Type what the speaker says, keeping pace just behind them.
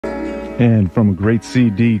And from a great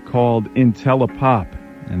CD called Intellipop,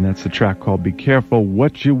 and that's a track called Be Careful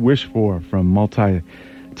What You Wish For, from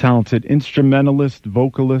multi-talented instrumentalist,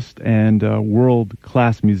 vocalist, and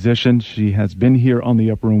world-class musician. She has been here on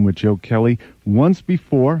the Upper Room with Joe Kelly once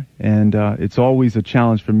before, and it's always a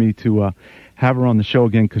challenge for me to have her on the show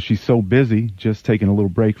again because she's so busy, just taking a little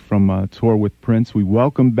break from a tour with Prince. We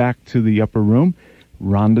welcome back to the Upper Room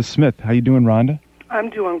Rhonda Smith. How you doing, Rhonda?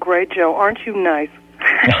 I'm doing great, Joe. Aren't you nice?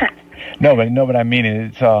 No, but I mean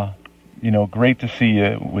it's great to see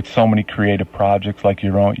you with so many creative projects like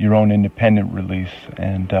your own independent release.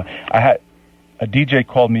 And I had a DJ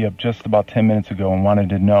called me up just about 10 minutes ago and wanted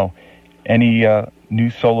to know any new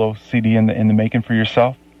solo CD in the making for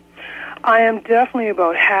yourself. I am definitely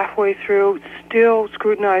about halfway through, still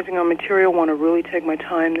scrutinizing on material. Want to really take my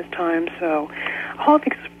time this time, so I'll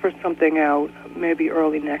think for something out maybe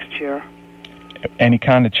early next year. Any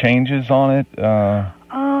kind of changes on it?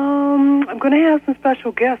 I'm going to have some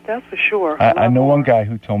special guests, that's for sure. I know one guy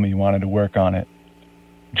who told me he wanted to work on it.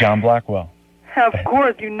 John Blackwell. Of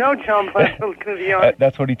course, you know John Blackwell's going to be on it.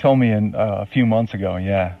 That's what he told me a few months ago,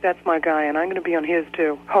 yeah. That's my guy, and I'm going to be on his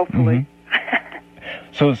too, hopefully.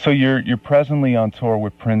 Mm-hmm. So you're presently on tour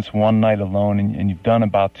with Prince One Night Alone, and you've done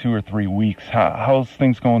about 2 or 3 weeks. How's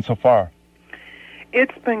things going so far?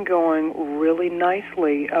 It's been going really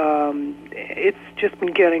nicely. It's just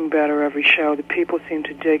been getting better every show. The people seem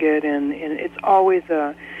to dig it, and it's always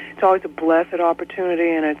a blessed opportunity,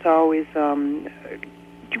 and it's always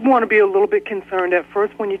you want to be a little bit concerned at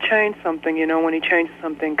first when you change something, when he changes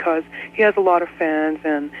something, because he has a lot of fans,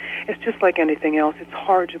 and it's just like anything else. It's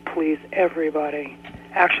hard to please everybody.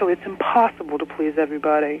 Actually, it's impossible to please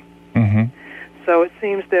everybody. Mm-hmm. So it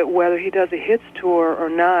seems that whether he does a hits tour or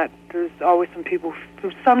not, there's always some people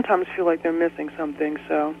who sometimes feel like they're missing something.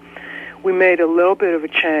 So we made a little bit of a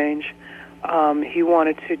change. He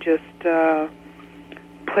wanted to just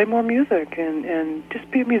play more music and just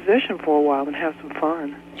be a musician for a while and have some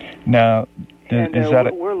fun. Now,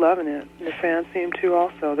 we're loving it. The fans seem to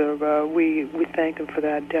also. We thank them for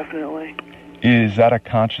that, definitely. Is that a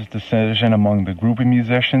conscious decision among the group of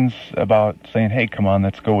musicians about saying, hey, come on,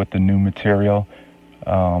 let's go with the new material?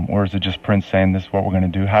 Or is it just Prince saying this is what we're going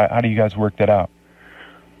to do? How do you guys work that out?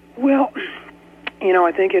 Well,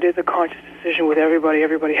 I think it is a conscious decision with everybody.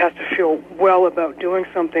 Everybody has to feel well about doing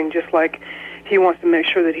something, just like he wants to make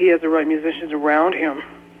sure that he has the right musicians around him.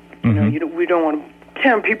 Mm-hmm. We don't want to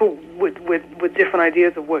tempt people with different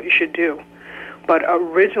ideas of what you should do. But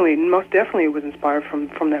originally, most definitely, it was inspired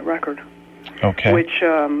from that record. Okay.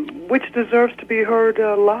 Which deserves to be heard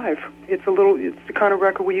live. It's the kind of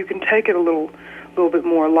record where you can take it a little bit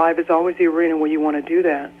more. Live is always the arena where you want to do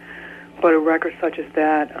that. But a record such as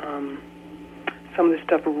that, some of the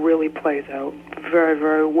stuff really plays out very,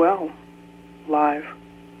 very well live.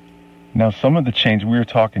 Now, some of the change, we were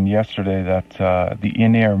talking yesterday that the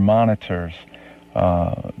in-ear monitors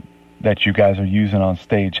that you guys are using on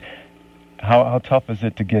stage, how tough is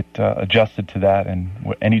it to get adjusted to that, and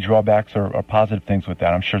any drawbacks or positive things with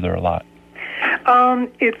that? I'm sure there are a lot.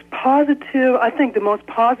 It's positive. I think the most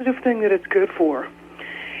positive thing that it's good for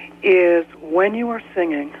is when you are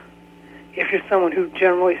singing, if you're someone who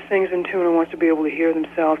generally sings in tune and wants to be able to hear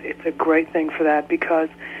themselves, it's a great thing for that, because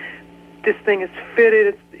this thing is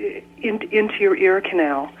fitted into your ear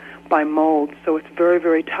canal by molds, so it's very,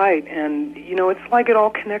 very tight, and it's like it all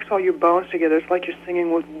connects all your bones together. It's like you're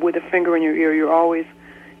singing with a finger in your ear. You're always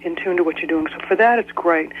in tune to what you're doing. So for that, it's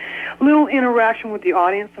great. Little interaction with the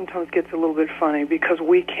audience sometimes gets a little bit funny because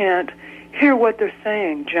we can't hear what they're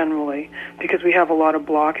saying generally because we have a lot of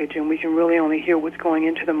blockage, and we can really only hear what's going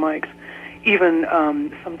into the mics. Even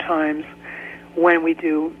sometimes when we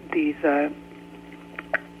do these the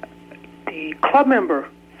club member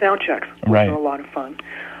sound checks, which are a lot of fun.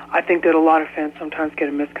 I think that a lot of fans sometimes get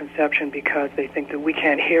a misconception because they think that we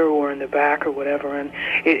can't hear or we're in the back or whatever, and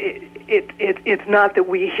it's not that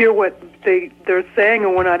we hear what they're saying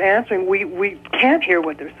and we're not answering. We can't hear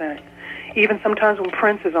what they're saying. Even sometimes when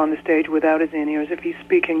Prince is on the stage without his in-ears, if he's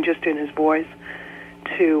speaking just in his voice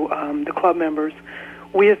to the club members,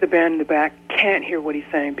 we as the band in the back can't hear what he's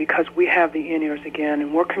saying because we have the in-ears again,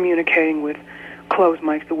 and we're communicating with closed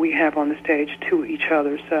mics that we have on the stage to each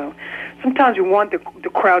other. So sometimes we want the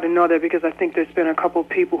crowd to know that, because I think there's been a couple of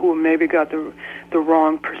people who maybe got the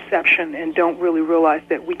wrong perception and don't really realize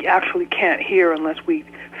that we actually can't hear unless we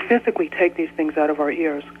physically take these things out of our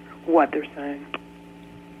ears, what they're saying.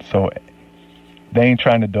 So they ain't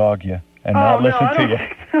trying to dog you and not listen to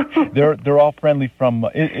you. They're all friendly from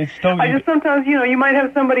it's still. I just sometimes you might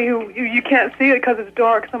have somebody who you can't see it because it's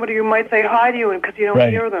dark. Somebody who might say hi to you because you don't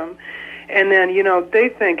hear them. And then, they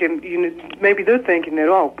think, and maybe they're thinking that,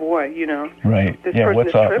 oh boy, right. this yeah, person what's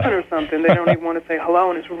is up? tripping or something. They don't even want to say hello,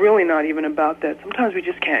 and it's really not even about that. Sometimes we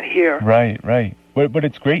just can't hear. Right. But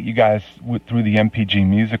it's great you guys, through the MPG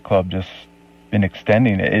Music Club, just been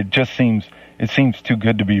extending it. It seems too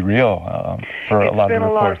good to be real for a lot of reports. It's been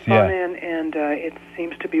a lot of fun, and it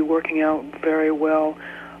seems to be working out very well.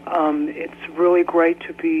 It's really great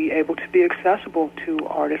to be able to be accessible to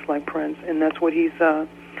artists like Prince, and that's what he's offering,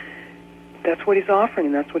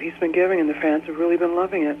 and that's what he's been giving, and the fans have really been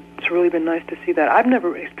loving it. It's really been nice to see that. I've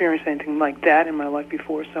never experienced anything like that in my life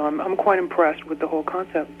before, so I'm quite impressed with the whole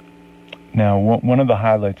concept. Now, one of the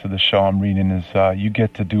highlights of the show I'm reading is you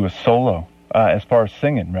get to do a solo as far as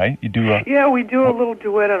singing, right? You do Yeah, we do a little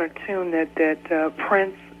duet on a tune that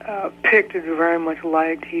Prince picked and very much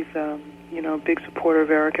liked. He's a big supporter of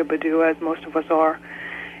Erykah Badu, as most of us are,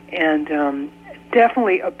 and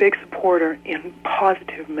definitely a big supporter in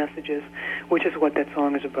positive messages, which is what that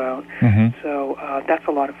song is about. Mm-hmm. So that's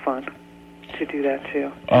a lot of fun to do that too.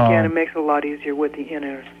 Again, it makes it a lot easier with the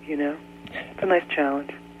inners. It's a nice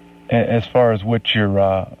challenge. As far as what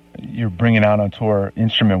you're bringing out on tour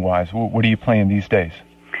instrument-wise, what are you playing these days?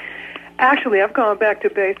 Actually, I've gone back to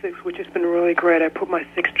basics, which has been really great. I put my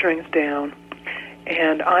 6 strings down,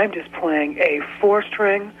 and I'm just playing a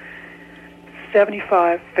 4-string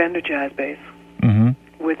 75 Fender jazz bass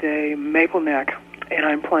with a maple neck, and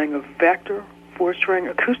I'm playing a Vector 4-string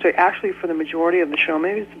acoustic. Actually, for the majority of the show,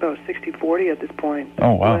 maybe it's about 60-40 at this point.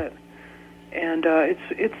 Oh, wow. And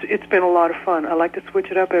it's been a lot of fun. I like to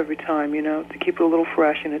switch it up every time, to keep it a little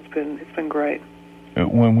fresh, and it's been great.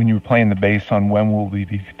 When you were playing the bass on When Will We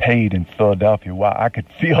Be Paid in Philadelphia, wow, I could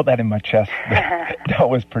feel that in my chest. That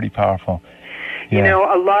was pretty powerful. Yeah.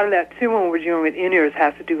 A lot of that too, when we're dealing with in-ears,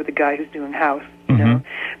 has to do with the guy who's doing house.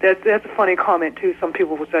 That's a funny comment too. Some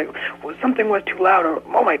people will say, "Well, something was too loud," or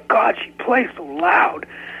 "Oh my God, she plays so loud."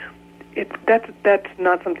 That's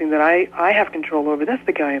not something that I have control over. That's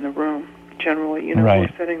the guy in the room. Generally, right.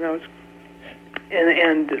 Who's setting those.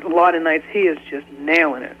 And a lot of nights he is just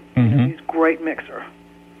nailing it. He's a great mixer.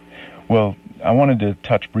 Well, I wanted to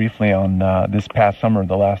touch briefly on this past summer,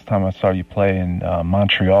 the last time I saw you play in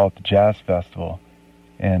Montreal at the Jazz Festival.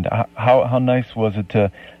 And how nice was it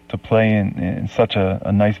to play in such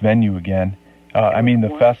a nice venue again?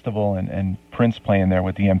 The festival and Prince playing there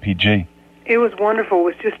with the MPG. It was wonderful. It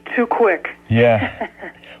was just too quick. Yeah.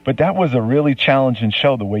 But that was a really challenging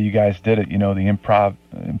show, the way you guys did it, the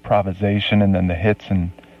improvisation and then the hits.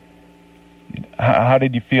 And how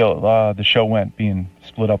did you feel the show went, being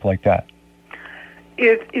split up like that?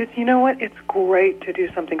 It's you know what? It's great to do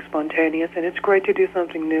something spontaneous, and it's great to do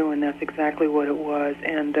something new, and that's exactly what it was.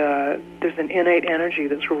 And there's an innate energy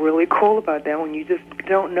that's really cool about that when you just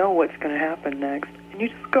don't know what's going to happen next, and you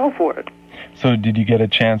just go for it. So did you get a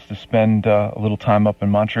chance to spend a little time up in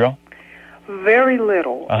Montreal? Very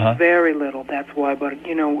little, very little. That's why. But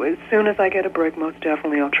as soon as I get a break, most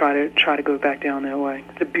definitely I'll try to go back down that way.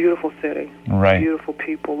 It's a beautiful city, right? Beautiful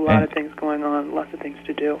people, a lot of things going on, lots of things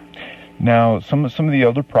to do. Now, some of the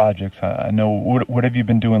other projects, I know. What have you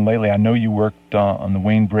been doing lately? I know you worked on the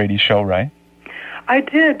Wayne Brady show, right? I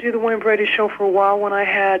did do the Wayne Brady show for a while when I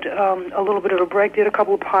had a little bit of a break. Did a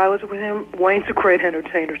couple of pilots with him. Wayne's a great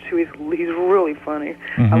entertainer, too. He's really funny.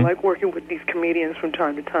 I like working with these comedians from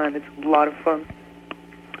time to time. It's a lot of fun.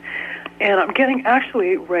 And I'm getting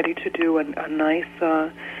actually ready to do a nice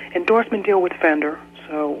endorsement deal with Fender.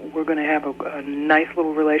 So we're going to have a nice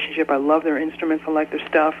little relationship. I love their instruments. I like their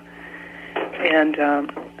stuff. And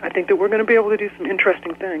I think that we're going to be able to do some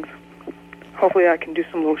interesting things. Hopefully I can do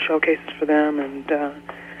some little showcases for them and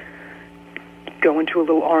go into a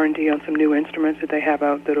little R&D on some new instruments that they have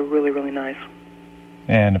out that are really, really nice.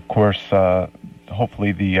 And, of course,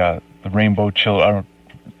 hopefully the Rainbow Chill, or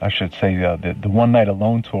I should say the One Night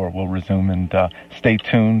Alone tour will resume. And stay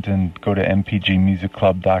tuned and go to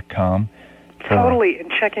mpgmusicclub.com. Totally,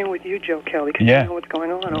 and check in with you, Joe Kelly, because you know what's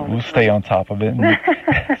going on. We'll stay on top of it.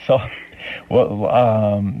 So...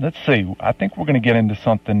 Well, let's see. I think we're going to get into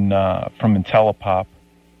something from Intellipop,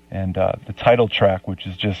 and the title track, which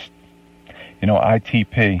is just,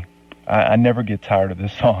 ITP. I never get tired of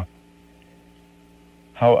this song.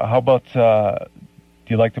 How about, do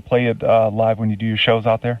you like to play it live when you do your shows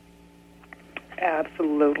out there?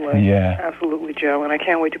 Absolutely. Yeah. Absolutely, Joe. And I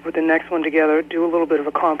can't wait to put the next one together, do a little bit of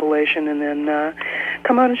a compilation, and then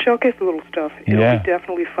come out and showcase a little stuff. It'll be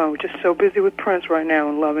definitely fun. We're just so busy with Prince right now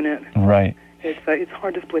and loving it. Right. It's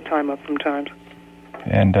hard to split time up sometimes.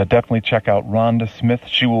 And definitely check out Rhonda Smith.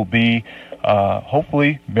 She will be,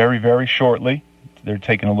 hopefully, very, very shortly. They're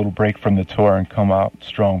taking a little break from the tour and come out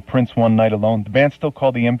strong. Prince, One Night Alone. The band's still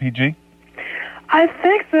called the MPG? I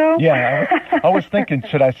think so. Yeah, I was thinking,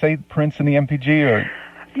 should I say Prince and the MPG or?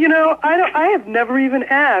 You know, I have never even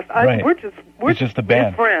asked. Right. We're just a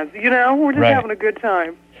band. Friends. You know, we're just having a good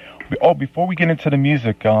time. Oh, before we get into the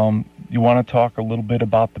music, you want to talk a little bit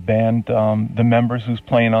about the band, the members who's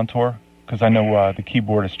playing on tour? Because I know the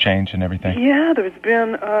keyboard has changed and everything. Yeah, there's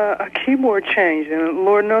been a keyboard change, and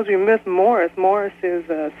Lord knows we miss Morris. Morris is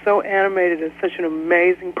so animated and such an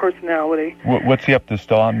amazing personality. What's he up to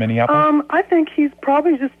still on Minneapolis? I think he's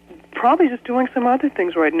probably just doing some other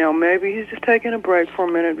things right now. Maybe he's just taking a break for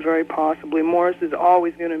a minute, very possibly. Morris is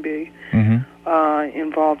always going to be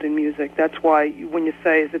involved in music. That's why when you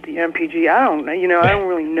say, is it the MPG, I don't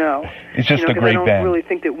really know. It's just a great band. I don't really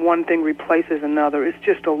think that one thing replaces another. It's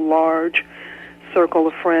just a large circle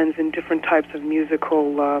of friends in different types of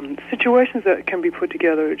musical situations that can be put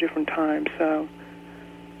together at different times. So,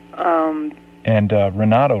 and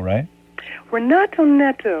Renato, right? Renato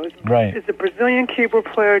Neto right. is a Brazilian keyboard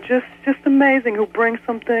player, just amazing, who brings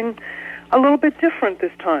something a little bit different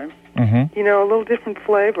this time. Mm-hmm. You know, a little different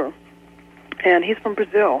flavor. And he's from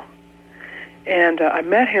Brazil. And I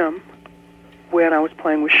met him when I was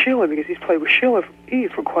playing with Sheila, because he's played with Sheila E.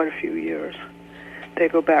 for quite a few years. They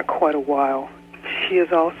go back quite a while. She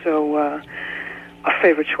is also a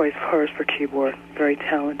favorite choice of hers for keyboard. Very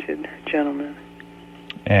talented gentleman.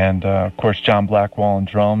 And, of course, John Blackwell on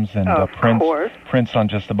drums, and Prince on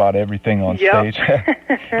just about everything on stage.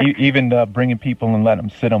 Even bringing people and letting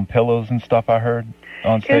them sit on pillows and stuff, I heard,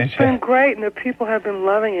 on stage. It's been great, and the people have been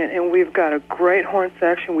loving it, and we've got a great horn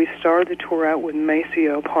section. We started the tour out with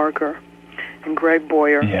Maceo Parker and Greg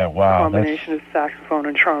Boyer. Yeah, wow. A combination of saxophone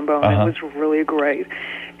and trombone. It was really great.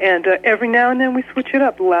 And every now and then we switch it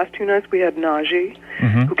up. The last two nights we had Najee,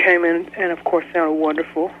 who came in and, of course, sounded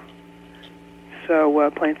wonderful.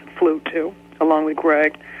 So playing some flute, too, along with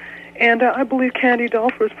Greg. And I believe Candy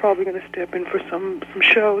Dolfer is probably going to step in for some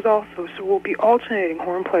shows also. So we'll be alternating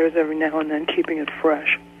horn players every now and then, keeping it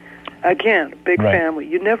fresh. Again, big family.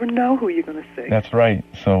 You never know who you're going to see. That's right.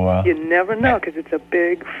 So you never know, because it's a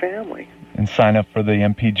big family. And sign up for the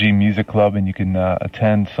MPG Music Club, and you can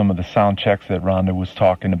attend some of the sound checks that Rhonda was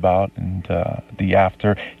talking about, and the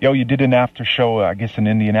after. You did an after show, I guess, in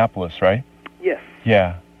Indianapolis, right? Yes.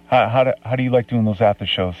 Yeah. How do you like doing those after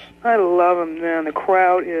shows? I love them, man. The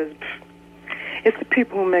crowd is... It's the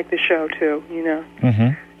people who make the show, too, you know.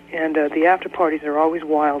 Mm-hmm. And the after parties are always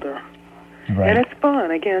wilder. Right. And it's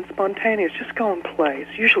fun. Again, spontaneous. Just go and play.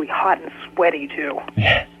 It's usually hot and sweaty, too.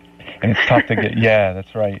 Yeah. And it's tough to get... Yeah,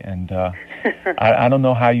 that's right. And I don't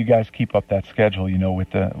know how you guys keep up that schedule,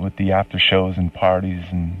 with the after shows and parties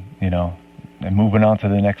and, and moving on to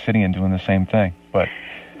the next city and doing the same thing. But...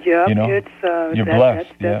 Yep, you're blessed.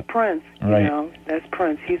 That's Prince. Right. That's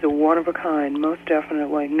Prince. He's a one of a kind, most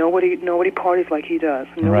definitely. Nobody parties like he does.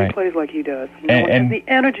 Nobody plays like he does. No one has the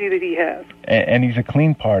energy that he has. And he's a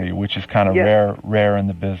clean party, which is kind of rare in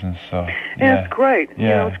the business. So and it's great.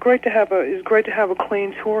 Yeah. It's great to have a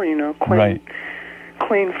clean tour.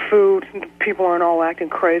 Clean food. People aren't all acting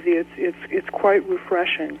crazy. It's quite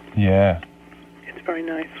refreshing. Yeah. It's very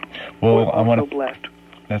nice. Well, I'm so blessed.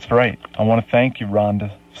 That's right. I want to thank you, Rhonda,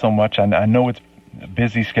 so much. I know it's a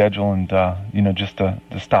busy schedule, and just to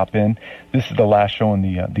stop in. This is the last show in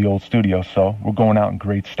the old studio, so we're going out in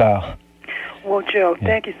great style. Well, Joe,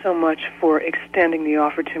 thank you so much for extending the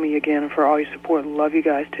offer to me again, and for all your support. Love you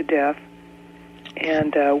guys to death,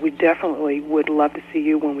 and we definitely would love to see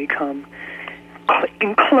you when we come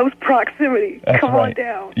in close proximity. Come on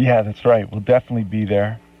down. Yeah, that's right. We'll definitely be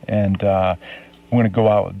there, and we're going to go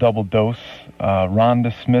out with double dose.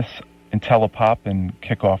 Rhonda Smith and Telepop, and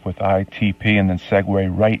kick off with ITP, and then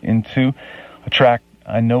segue right into a track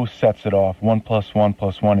I know sets it off. 1 + 1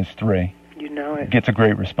 + 1 is 3. You know it. Gets a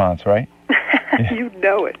great response, right? You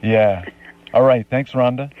know it. Yeah. All right. Thanks,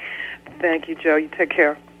 Rhonda. Thank you, Joe. You take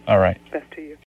care. All right. Best to you.